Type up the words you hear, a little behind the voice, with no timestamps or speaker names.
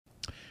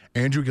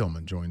Andrew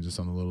Gilman joins us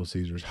on the Little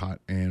Caesars Hot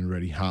and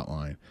Ready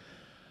hotline.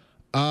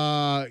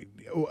 How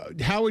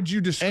would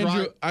you describe?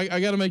 Andrew, I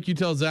got to make you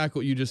tell Zach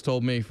what you just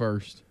told me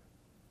first.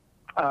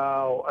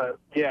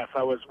 Yes,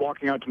 I was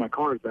walking out to my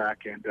car,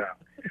 Zach, and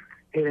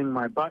hitting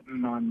my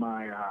button on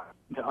my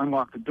to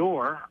unlock the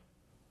door,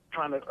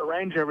 trying to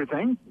arrange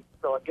everything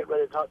so I'd get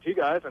ready to talk to you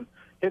guys, and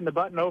hitting the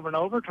button over and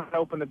over, trying to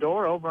open the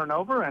door over and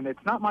over, and it's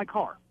not my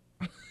car.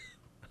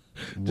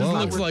 Just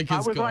looks like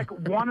his car.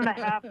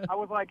 I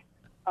was like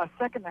a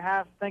second and a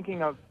half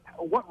thinking of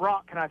what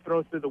rock can I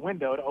throw through the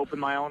window to open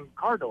my own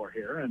car door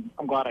here, and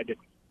I'm glad I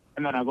didn't.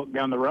 And then I looked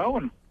down the row,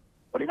 and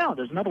what do you know?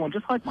 There's another one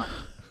just like mine.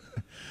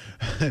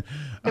 It's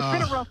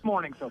been a rough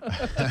morning so far.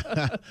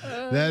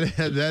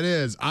 That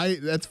is.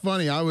 That's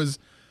funny. I was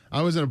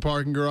in a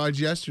parking garage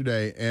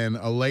yesterday, and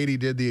a lady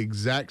did the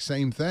exact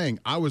same thing.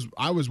 I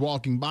was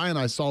walking by, and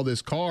I saw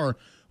this car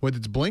with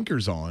its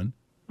blinkers on,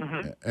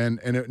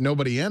 and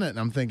nobody in it. And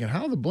I'm thinking,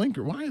 how the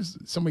blinker? Why is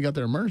somebody got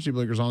their emergency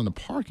blinkers on in the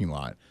parking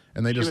lot?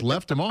 And they just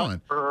left them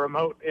on for a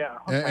remote. Yeah.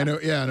 And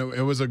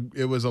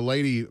it was a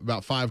lady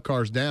about 5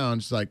 cars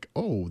down. She's like,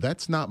 "Oh,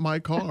 that's not my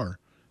car."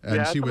 And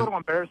yeah, it's a little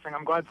embarrassing.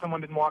 I'm glad someone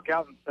didn't walk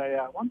out and say,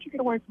 "Why don't you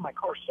get away from my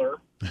car,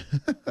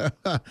 sir?"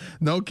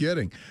 No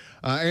kidding.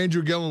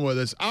 Andrew Gilman with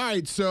us. All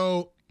right,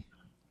 so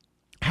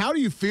how do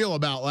you feel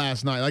about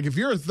last night? Like, if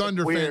you're a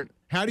Thunder fan,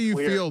 how do you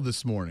feel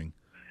this morning?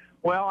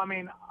 Well, I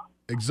mean,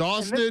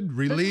 exhausted,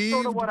 relieved. This is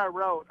sort of what I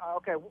wrote.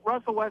 Okay,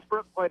 Russell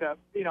Westbrook played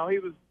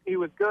he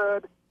was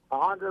good.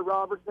 Andre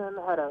Robertson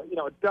had a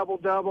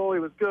double-double. He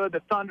was good.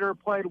 The Thunder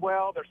played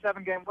well. Their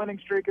 7-game winning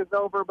streak is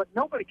over, but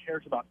nobody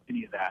cares about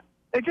any of that.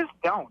 They just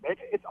don't.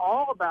 It's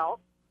all about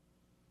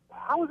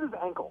how is his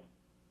ankle.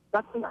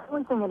 That's the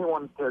only thing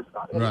anyone cares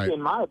about, right.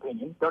 In my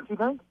opinion. Don't you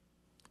think?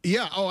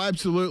 Yeah,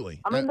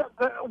 absolutely. I mean,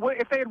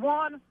 if they had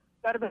won,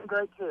 that would have been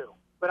great too.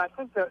 But I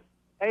think that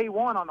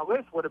A1 on the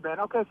list would have been,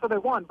 okay, so they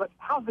won, but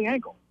how's the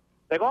ankle?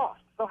 They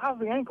lost. So how's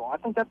the ankle? I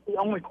think that's the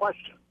only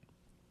question.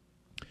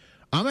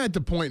 I'm at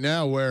the point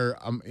now where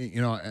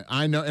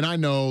I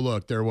know.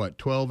 Look, they're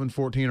 12-14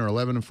 or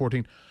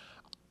 11-14.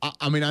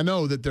 I mean, I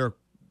know that they're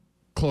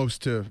close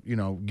to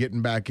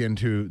getting back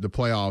into the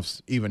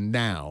playoffs even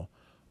now,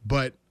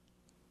 but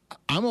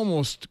I'm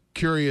almost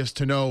curious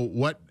to know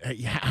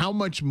how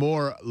much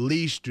more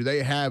leash do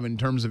they have in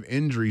terms of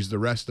injuries the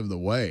rest of the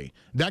way.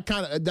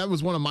 That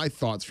was one of my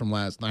thoughts from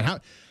last night.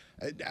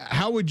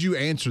 How would you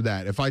answer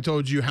that if I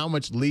told you how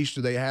much leash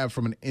do they have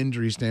from an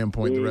injury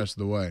standpoint the rest of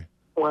the way?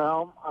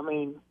 Well, I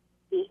mean,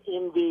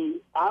 in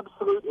the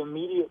absolute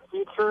immediate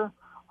future,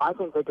 I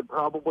think they could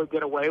probably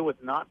get away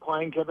with not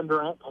playing Kevin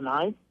Durant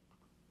tonight,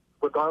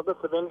 regardless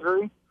of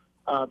injury,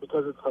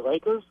 because it's the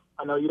Lakers.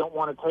 I know you don't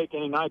want to take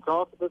any nights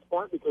off at this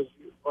point because,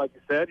 like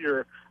you said,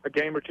 you're a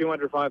game or two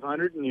under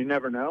 500, and you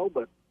never know.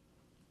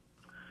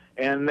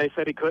 And they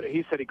said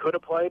he said he could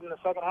have played in the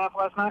second half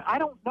last night. I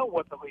don't know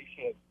what the leash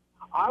is.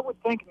 I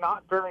would think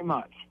not very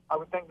much.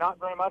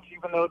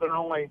 Even though they're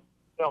only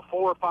 4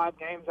 or 5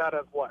 games out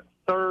of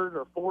third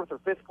or fourth or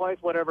fifth place,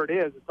 whatever it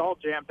is. It's all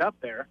jammed up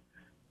there.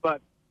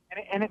 But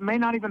and it may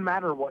not even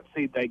matter what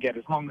seed they get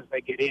as long as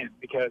they get in,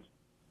 because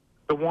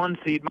the 1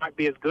 seed might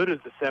be as good as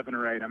the 7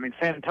 or 8. I mean,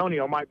 San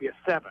Antonio might be a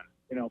 7,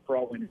 for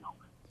all we know.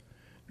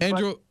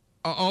 Andrew,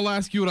 I'll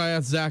ask you what I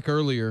asked Zach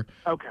earlier.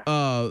 Okay.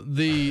 I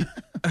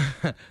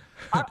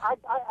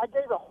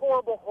gave a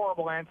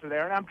horrible answer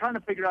there, and I'm trying to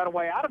figure out a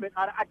way out of it,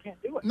 and I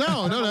can't do it.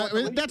 No. I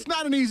mean, that's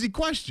not an easy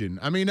question.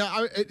 I mean,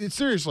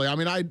 seriously. I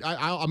mean,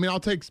 I'll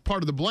take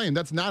part of the blame.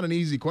 That's not an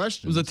easy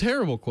question. It was a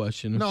terrible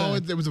question. No,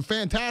 it was a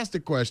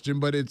fantastic question,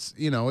 but it's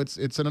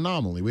an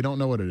anomaly. We don't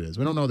know what it is.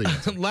 We don't know the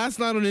answer. Last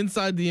night on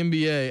Inside the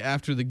NBA,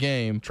 after the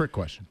game, trick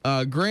question.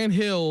 Grant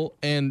Hill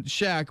and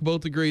Shaq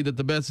both agreed that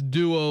the best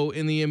duo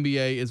in the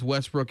NBA is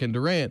Westbrook and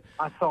Durant.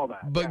 I saw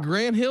that. But yeah.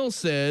 Grant Hill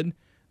said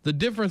the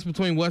difference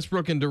between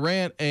Westbrook and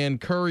Durant and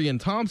Curry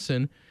and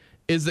Thompson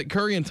is that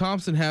Curry and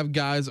Thompson have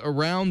guys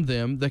around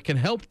them that can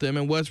help them,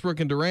 and Westbrook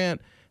and Durant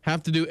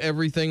have to do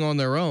everything on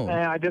their own.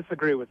 I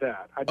disagree with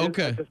that. I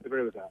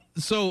disagree with that.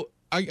 So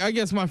I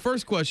guess my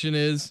first question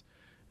is,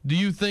 do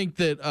you think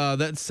that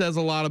that says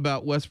a lot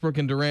about Westbrook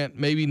and Durant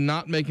maybe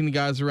not making the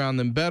guys around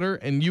them better?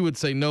 And you would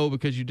say no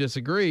because you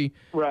disagree.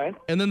 Right.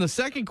 And then the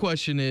second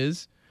question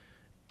is,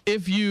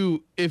 if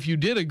you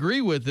did agree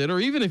with it, or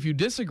even if you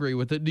disagree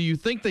with it, do you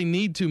think they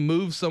need to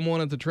move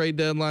someone at the trade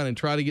deadline and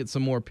try to get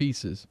some more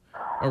pieces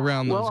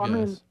around those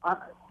guys?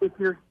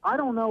 I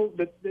don't know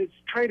that it's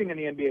trading in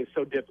the NBA is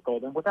so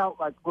difficult, and without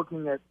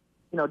looking at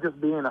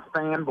just being a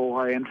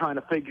fanboy and trying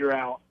to figure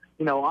out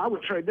I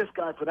would trade this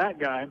guy for that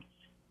guy.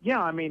 Yeah,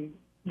 I mean,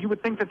 you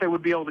would think that they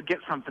would be able to get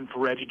something for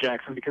Reggie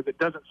Jackson, because it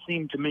doesn't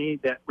seem to me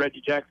that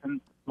Reggie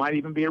Jackson might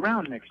even be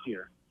around next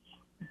year.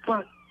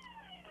 But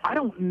I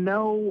don't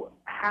know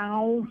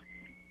how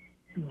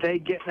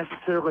they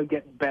necessarily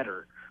get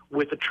better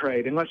with a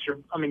trade, unless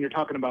you're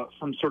talking about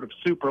some sort of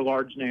super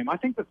large name. I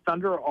think the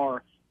Thunder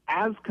are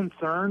as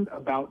concerned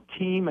about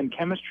team and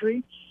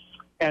chemistry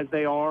as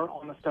they are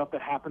on the stuff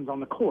that happens on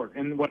the court.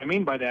 And what I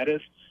mean by that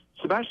is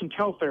Sebastian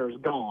Telfair is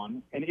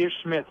gone and Ish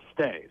Smith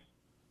stays.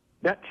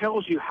 that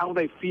tells you how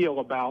they feel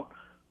about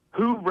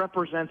who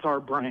represents our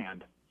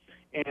brand.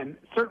 And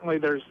certainly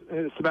there's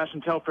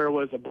Sebastian Telfair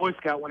was a Boy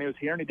Scout when he was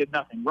here, and he did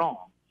nothing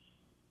wrong.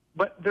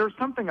 But there's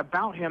something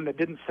about him that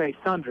didn't say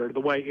Thunder the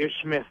way Ish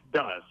Smith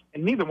does.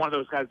 And neither one of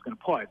those guys is going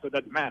to play, so it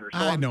doesn't matter. So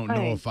I don't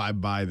know if I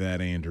buy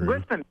that, Andrew.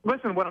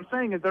 Listen, what I'm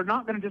saying is they're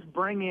not going to just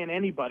bring in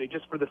anybody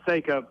just for the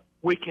sake of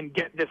we can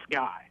get this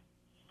guy.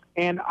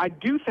 And I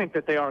do think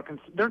that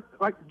they're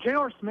like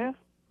J.R. Smith,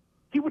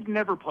 he would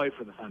never play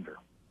for the Thunder,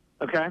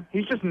 okay?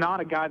 He's just not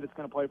a guy that's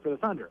going to play for the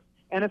Thunder.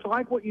 And it's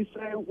like what you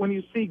say when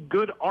you see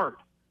good art.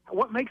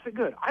 What makes it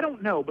good? I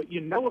don't know, but you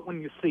know it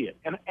when you see it.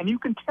 And you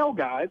can tell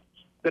guys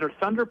that are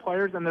Thunder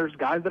players, and there's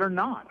guys that are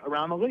not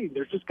around the league.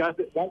 There's just guys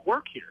that won't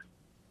work here.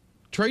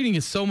 Trading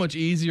is so much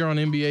easier on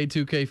NBA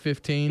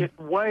 2K15. It's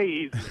way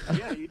easier.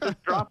 Yeah, you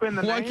just drop in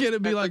the Why names, can't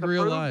it be like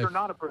real life? Or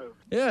not approved.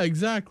 Yeah,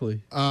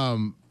 exactly.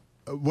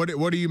 What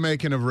are you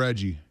making of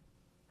Reggie?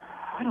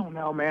 I don't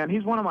know, man.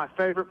 He's one of my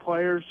favorite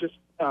players. Just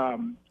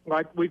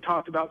like we've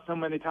talked about so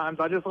many times,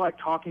 I just like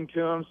talking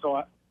to him,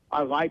 so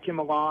I like him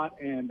a lot.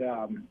 And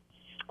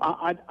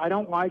I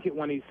don't like it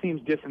when he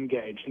seems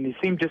disengaged, and he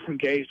seemed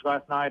disengaged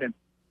last night. And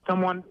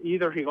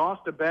either he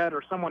lost a bet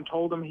or someone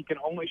told him he can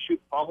only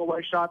shoot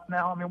fall-away shots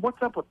now. I mean, what's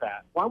up with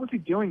that? Why was he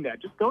doing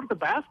that? Just go to the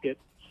basket.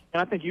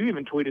 And I think you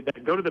even tweeted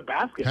that. Go to the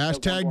basket.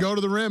 Hashtag go to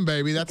the rim,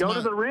 baby. Go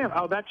to the rim.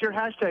 Oh, that's your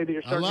hashtag that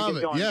you're starting to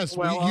get going. Yes,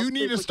 well, you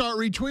need to start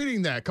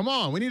retweeting that. Come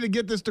on. We need to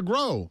get this to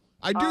grow.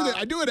 I do that.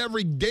 I do it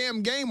every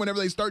damn game whenever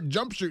they start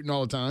jump shooting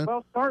all the time.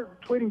 Well,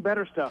 start tweeting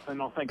better stuff, and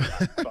I'll think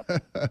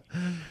about it.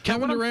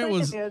 Kevin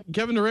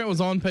Durant was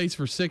on pace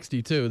for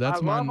 60 too.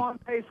 That's love on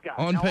pace guy.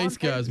 On pace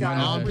guys.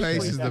 On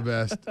pace is the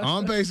best.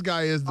 On pace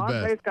guy is the best.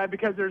 On pace guy,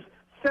 because there's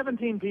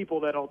 17 people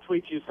that'll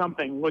tweet you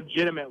something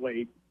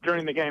legitimately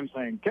during the game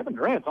saying Kevin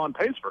Durant's on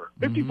pace for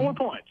 54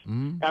 points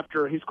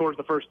after he scores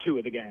the first 2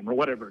 of the game or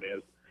whatever it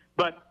is.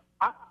 But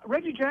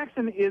Reggie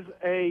Jackson is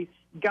a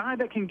guy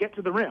that can get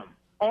to the rim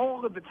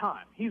all of the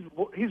time. He's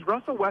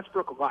Russell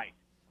Westbrook light.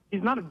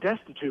 He's not a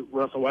destitute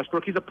Russell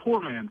Westbrook. He's a poor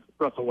man's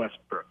Russell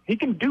Westbrook. He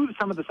can do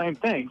some of the same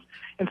things.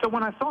 And so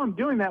when I saw him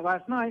doing that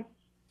last night,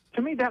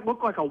 to me that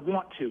looked like a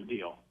want-to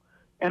deal.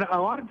 And a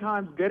lot of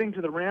times getting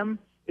to the rim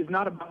is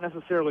not about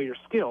necessarily your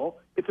skill.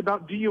 It's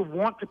about, do you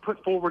want to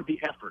put forward the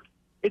effort?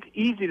 It's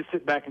easy to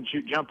sit back and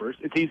shoot jumpers.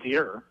 It's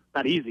easier.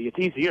 Not easy. It's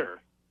easier.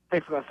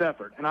 Takes less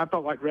effort. And I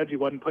felt like Reggie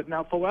wasn't putting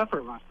out full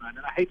effort last night,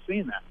 and I hate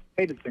seeing that.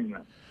 Hated seeing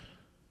that.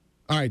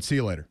 All right, see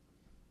you later.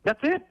 That's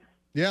it?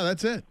 Yeah,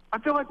 that's it. I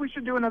feel like we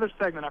should do another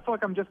segment. I feel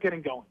like I'm just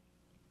getting going.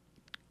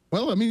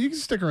 Well, I mean, you can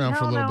stick around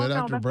for a little bit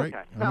after break.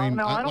 Okay.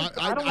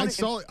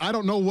 I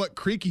don't know what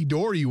creaky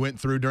door you went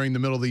through during the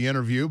middle of the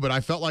interview, but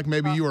I felt like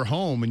maybe you were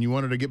home and you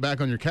wanted to get back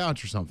on your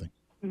couch or something.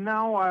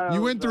 No,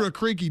 you went through a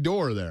creaky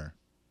door there.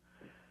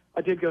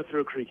 I did go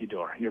through a creaky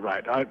door. You're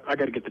right. I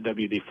got to get the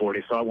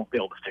WD-40, so I won't be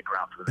able to stick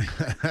around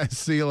for this.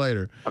 See you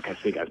later. Okay,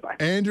 see you guys. Bye.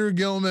 Andrew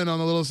Gilman on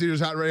the Little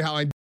Cedars Hot Radio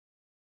Hotline.